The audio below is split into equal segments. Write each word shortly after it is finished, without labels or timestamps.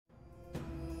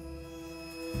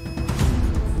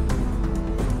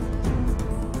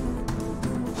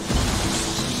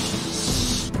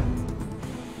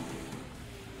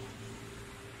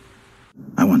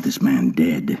this man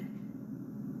dead.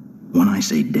 When I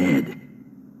say dead,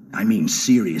 I mean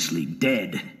seriously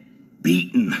dead.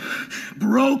 Beaten,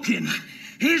 broken,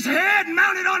 his head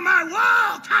mounted on my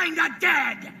wall, kinda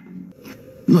dead!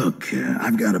 Look,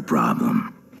 I've got a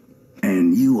problem.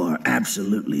 And you are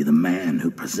absolutely the man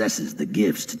who possesses the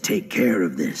gifts to take care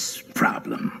of this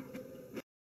problem.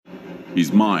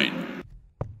 He's mine.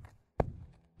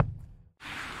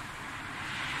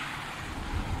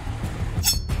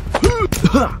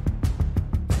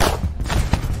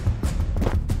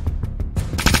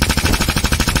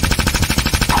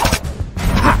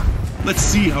 Let's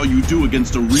see how you do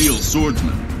against a real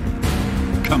swordsman.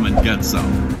 Come and get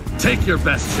some. Take your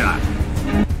best shot.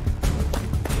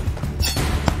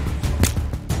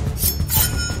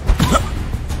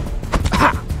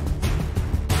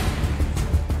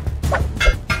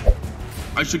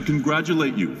 I should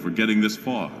congratulate you for getting this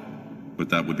far, but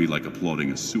that would be like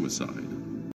applauding a suicide.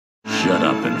 Shut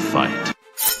up and fight.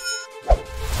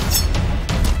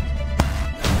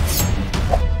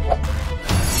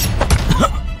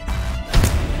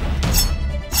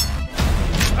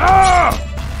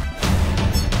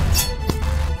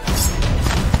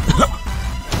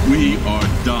 We are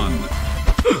done.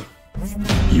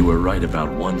 You were right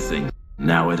about one thing.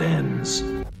 Now it ends.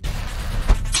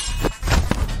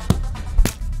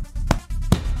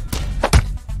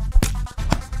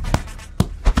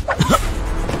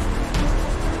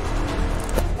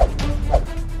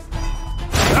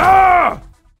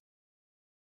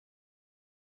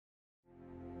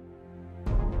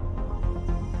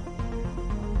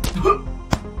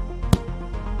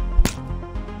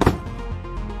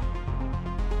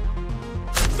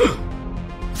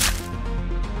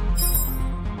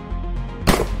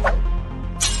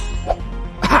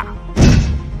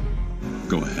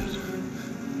 Go ahead.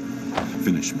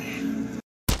 Finish me.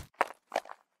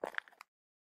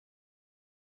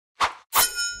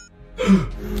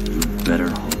 You better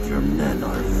hope your men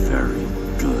are very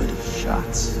good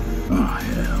shots. Oh,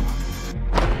 hell.